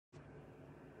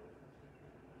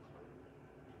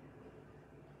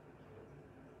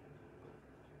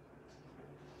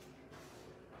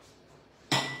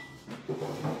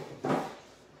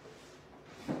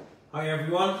Hi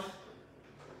everyone,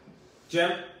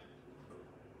 Cem,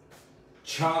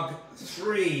 Chug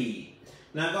 3.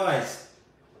 Now guys,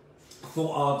 I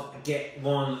thought I'd get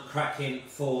one cracking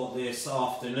for this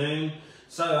afternoon.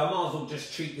 So I might as well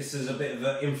just treat this as a bit of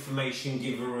an information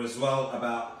giver as well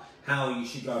about how you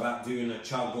should go about doing a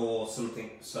chug or something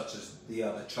such as the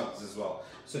other chugs as well.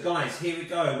 So guys, here we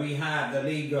go. We have the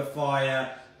League of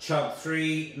Fire Chug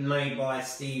 3 made by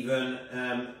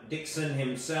Stephen Dixon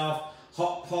himself.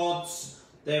 Hot pods,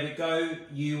 there we go.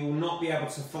 You will not be able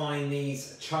to find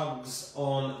these chugs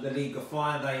on the League of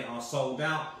Fire, they are sold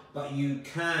out, but you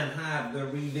can have the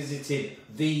revisited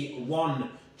V1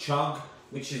 chug,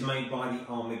 which is made by the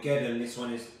Armageddon. This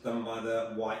one is done by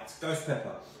the White Ghost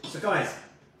Pepper. So guys,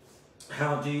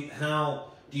 how do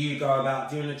you go about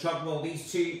doing a chug? Well, the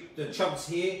chugs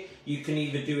here, you can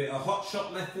either do it a hot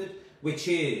shot method, which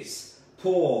is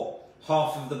pour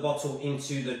half of the bottle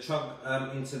into the chug,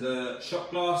 into the shot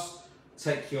glass,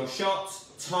 take your shot,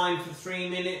 time for 3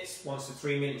 minutes. Once the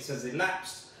 3 minutes has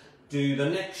elapsed, do the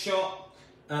next shot,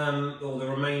 or the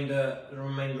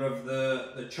remainder of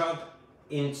the chug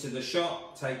into the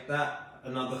shot, take that,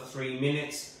 another 3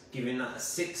 minutes, giving that a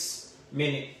 6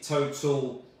 minute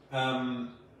total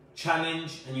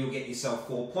challenge, and you'll get yourself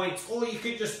 4 points. Or you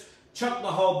could just chuck the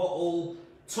whole bottle,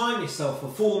 time yourself for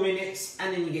 4 minutes,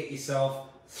 and then you get yourself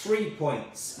 3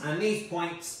 points, and these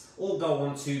points all go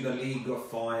onto the League of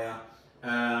Fire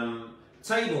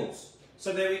tables.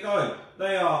 So there we go.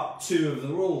 They are 2 of the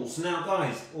rules. Now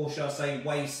guys, or shall I say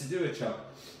ways to do a chug.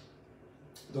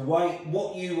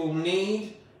 What you will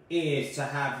need is to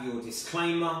have your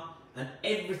disclaimer and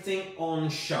everything on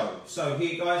show. So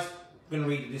here guys, I'm going to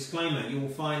read the disclaimer. You will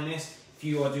find this, if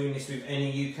you are doing this with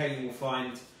any UK, you will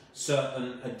find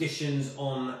certain additions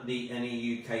on the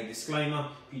any UK disclaimer.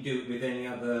 If you do it with any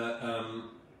other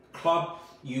club,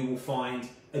 you will find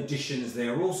additions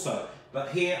there also. But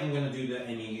here I'm going to do the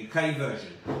any UK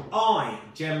version. I,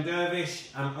 Cem Dervish,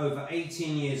 am over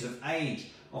 18 years of age,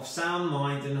 of sound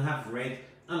mind, and have read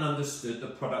and understood the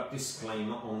product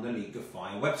disclaimer on the League of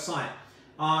Fire website.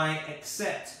 I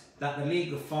accept that the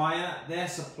League of Fire, their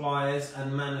suppliers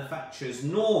and manufacturers,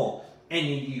 nor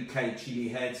any UK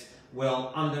Chilli-heads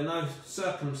will under no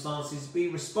circumstances be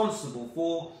responsible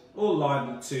for or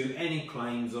liable to any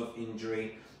claims of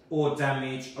injury or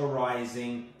damage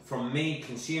arising from me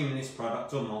consuming this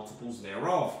product or multiples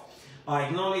thereof. I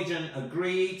acknowledge and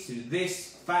agree to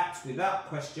this fact without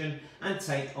question and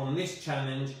take on this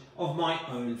challenge of my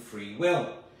own free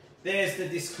will. There's the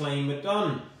disclaimer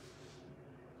done.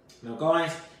 Now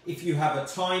guys, if you have a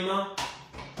timer,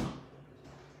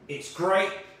 it's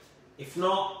great. If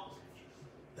not,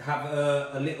 have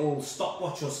a little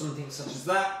stopwatch or something such as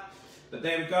that. But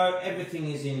there we go,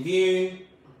 everything is in view.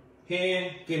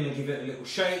 Here, gonna give it a little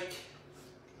shake.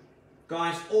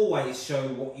 Guys, always show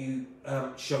what you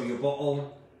show your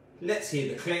bottle. Let's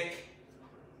hear the click.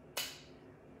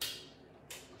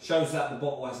 Shows that the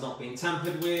bottle has not been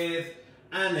tampered with,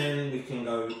 and then we can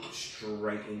go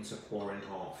straight into pouring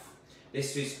half.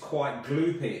 This is quite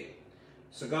gloopy.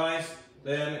 So guys,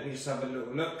 there, let me just have a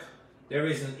little look. There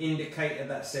is an indicator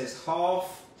that says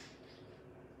half.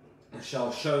 I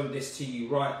shall show this to you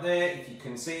right there if you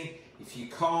can see. If you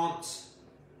can't,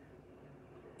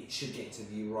 it should get to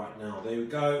view right now. There we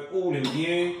go, all in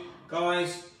view.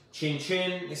 Guys, chin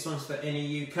chin. This one's for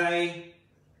any UK.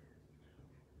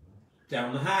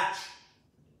 Down the hatch.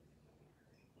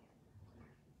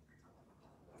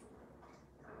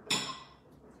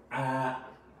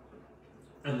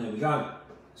 And there we go.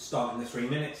 Starting the 3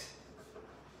 minutes.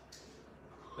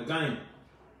 Again,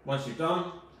 once you've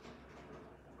done,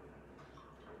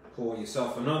 pour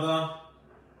yourself another.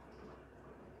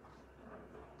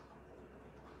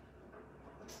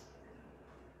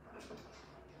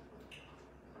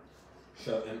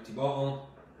 Show empty bottle.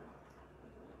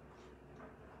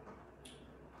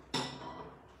 And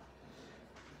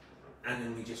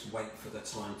then we just wait for the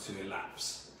time to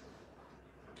elapse.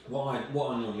 What I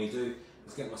normally do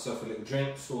is get myself a little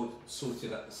drink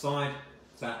sorted at the side.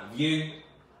 It's out of view.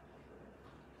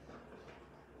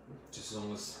 Just as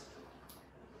long as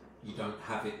you don't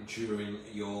have it during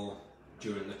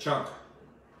the chug.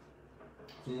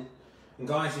 And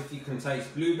guys, if you can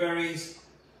taste blueberries,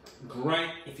 great.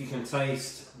 If you can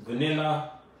taste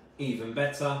vanilla, even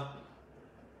better.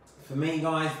 For me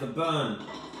guys, the burn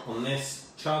on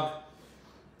this chug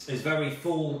is very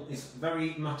full, it's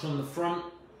very much on the front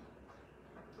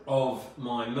of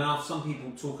my mouth. Some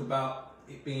people talk about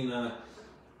it being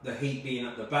the heat being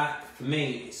at the back. For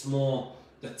me, it's more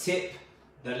the tip,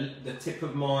 the tip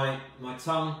of my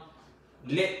tongue,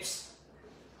 lips,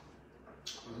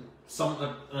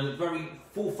 and very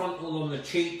full frontal on the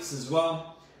cheeks as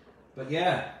well. But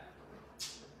yeah,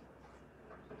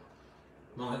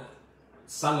 might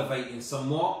salivating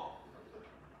somewhat.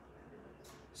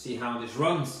 See how this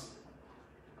runs.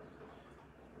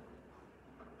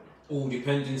 All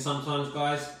depending sometimes,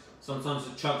 guys. Sometimes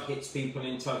the chug hits people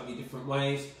in totally different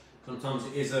ways. Sometimes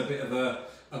it is a bit of a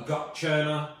gut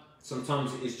churner.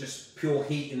 Sometimes it is just pure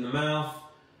heat in the mouth.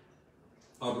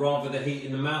 I'd rather the heat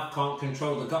in the mouth, can't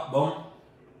control the gut bomb.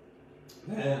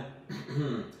 There,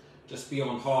 just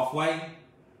beyond halfway.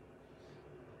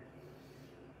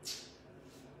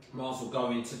 Might as well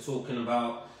go into talking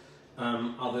about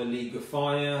other League of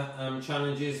Fire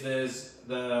challenges. There's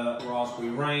the Raspberry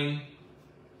Rain,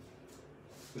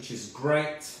 which is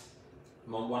great.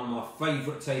 One of my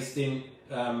favourite tasting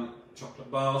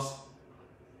chocolate bars.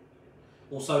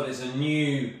 Also, there's a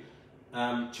new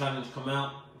challenge come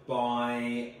out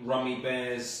by Rummy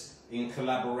Bears in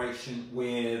collaboration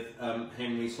with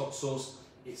Henry's Hot Sauce.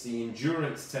 It's the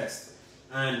endurance test,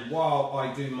 and while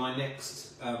I do my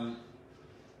next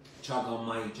chug,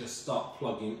 I may just start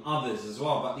plugging others as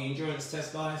well. But the endurance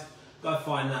test, guys, go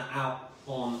find that out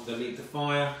on the League of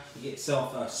Fire. You get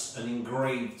yourself an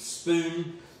engraved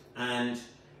spoon, and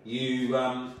you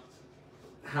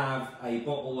have a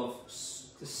bottle of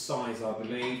this size, I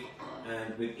believe,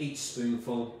 and with each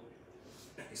spoonful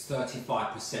it's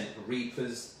 35%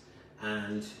 Reapers,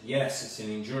 and yes, it's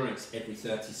an endurance every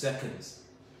 30 seconds,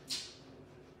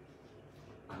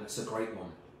 and it's a great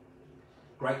one.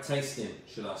 Great tasting,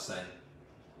 should I say.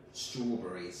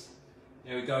 Strawberries.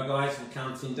 There we go, guys. We're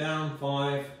counting down.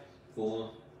 5,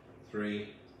 4, 3,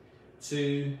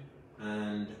 2,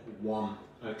 and 1.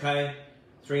 Okay,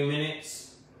 3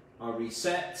 minutes. I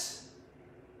reset.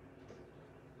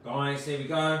 Guys, here we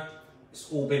go. It's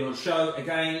all been on show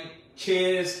again.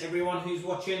 Cheers, everyone who's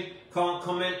watching. Can't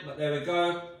comment, but there we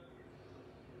go.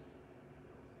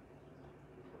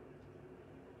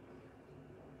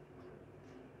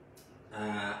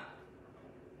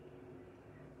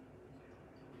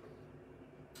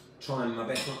 Trying my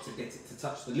best not to get it to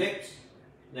touch the lips.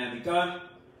 There we go.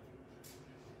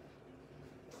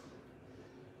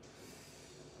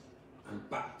 And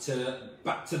back to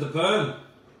the burn.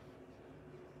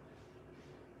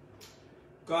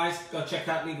 Guys, go check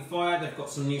out League of Fire. They've got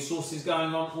some new sauces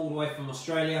going on all the way from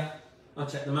Australia. I'll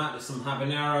check them out. There's some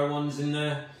habanero ones in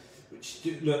there, which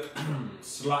do look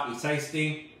slightly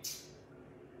tasty.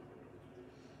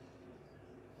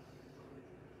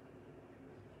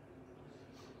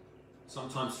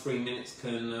 Sometimes 3 minutes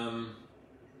can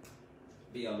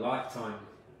be a lifetime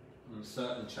on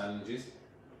certain challenges.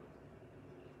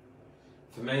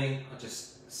 For me, I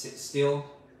just sit still.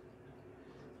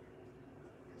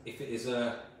 If it is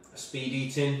a speed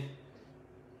eating,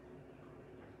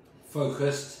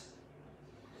 focused,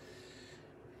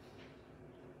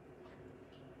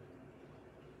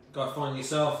 go find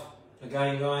yourself,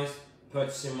 again guys,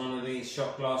 purchasing one of these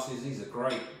shot glasses. These are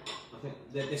great. I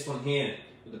think this one here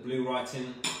with the blue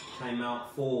writing came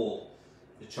out for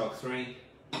the Chug 3.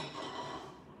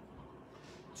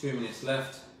 2 minutes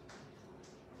left.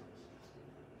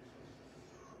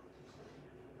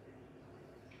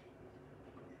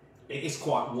 It is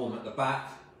quite warm at the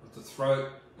back of the throat.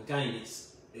 Again,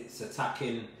 it's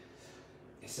attacking.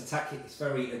 It's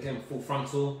very, again, full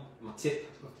frontal. My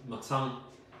tip, my tongue,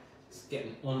 it's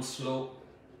getting onslaught.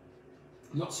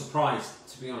 I'm not surprised,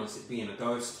 to be honest, it being a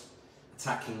ghost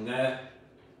attacking there.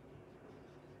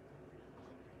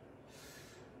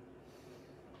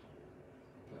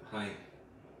 But hey,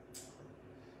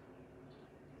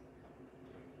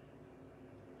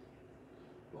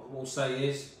 what I will say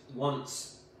is,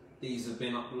 once these have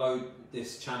been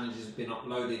this challenge has been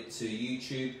uploaded to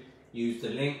YouTube, use the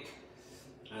link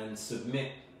and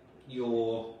submit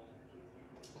your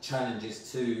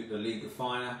challenges to the League of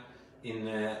Fire in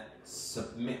their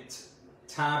submit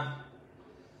tab,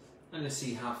 and let's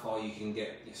see how far you can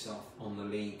get yourself on the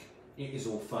league. It is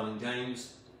all fun and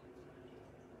games.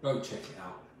 Go check it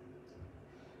out.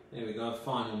 There we go,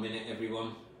 final minute,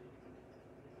 everyone.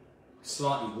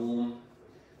 Slightly warm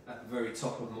at the very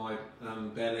top of my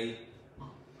belly,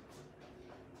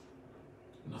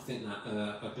 and I think that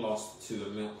a glass or two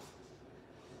of milk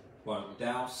won't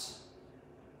douse.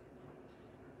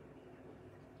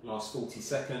 Last 40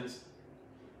 seconds.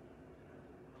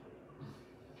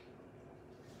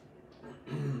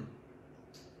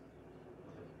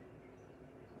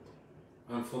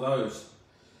 And for those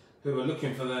who are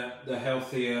looking for the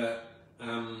healthier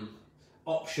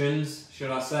options,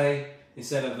 should I say,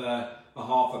 instead of a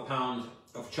half a pound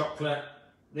of chocolate,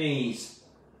 these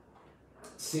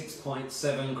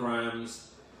 6.7 grams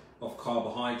of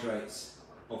carbohydrates.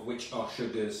 of which are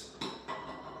sugars.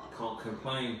 Can't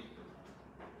complain.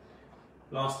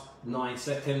 Last 9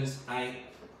 seconds. 8,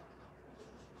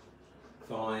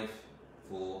 5,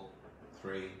 4,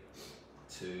 3,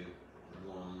 2,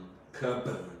 1.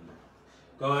 Kaboom.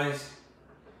 Guys,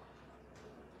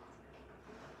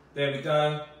 there we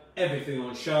go. Everything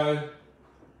on show.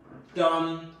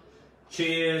 Done.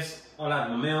 Cheers. I'll have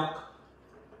my milk.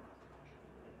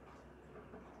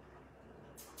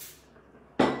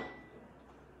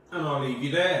 And I'll leave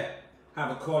you there.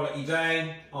 Have a quality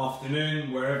day,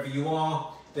 afternoon, wherever you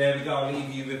are. There we go, I'll leave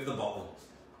you with the bottle.